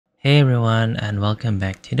Hey everyone, and welcome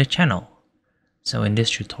back to the channel. So in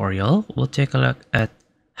this tutorial, we'll take a look at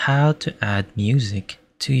how to add music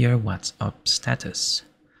to your WhatsApp status.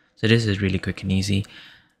 So this is really quick and easy.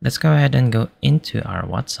 Let's go ahead and go into our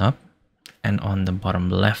WhatsApp, and on the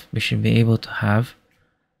bottom left we should be able to have,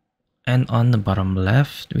 and on the bottom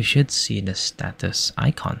left we should see the status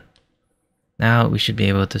icon. Now we should be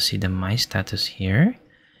able to see the my status here,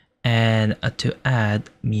 and to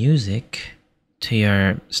add music to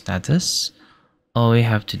your status, all we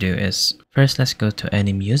have to do is first let's go to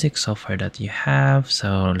any music software that you have.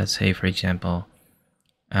 So let's say, for example,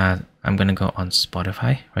 I'm gonna go on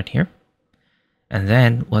Spotify right here, and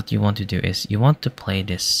then what you want to do is you want to play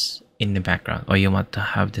this in the background, or you want to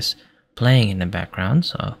have this playing in the background.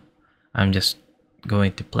 So I'm just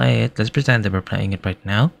going to play it. Let's pretend that we're playing it right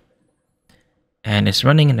now and it's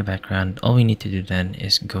running in the background. All we need to do then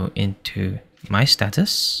is go into my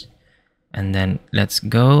status, and then let's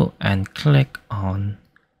go and click on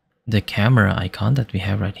the camera icon that we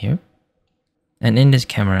have right here. And in this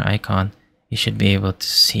camera icon, you should be able to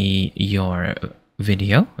see your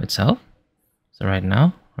video itself. So right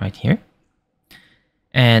now, right here.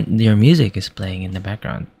 And your music is playing in the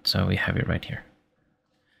background. So we have it right here.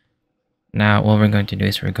 Now, what we're going to do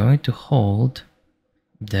is we're going to hold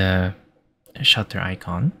the shutter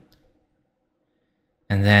icon.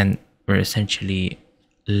 And then we're essentially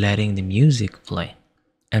letting the music play,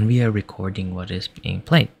 and we are recording what is being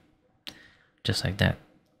played, just like that.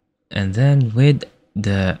 And then with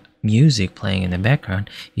the music playing in the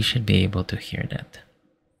background, you should be able to hear that.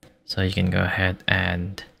 So you can go ahead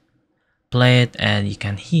and play it, and you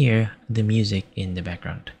can hear the music in the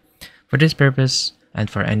background. For this purpose and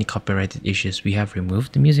for any copyrighted issues, we have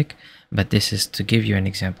removed the music, but this is to give you an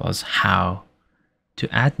example as how to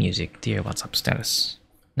add music to your WhatsApp status.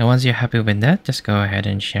 Now, once you're happy with that, just go ahead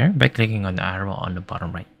and share by clicking on the arrow on the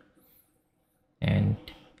bottom right. And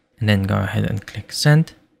then go ahead and click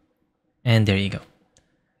send. And there you go.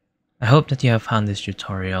 I hope that you have found this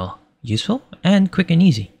tutorial useful and quick and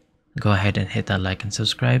easy. Go ahead and hit that like and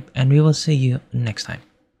subscribe, and we will see you next time.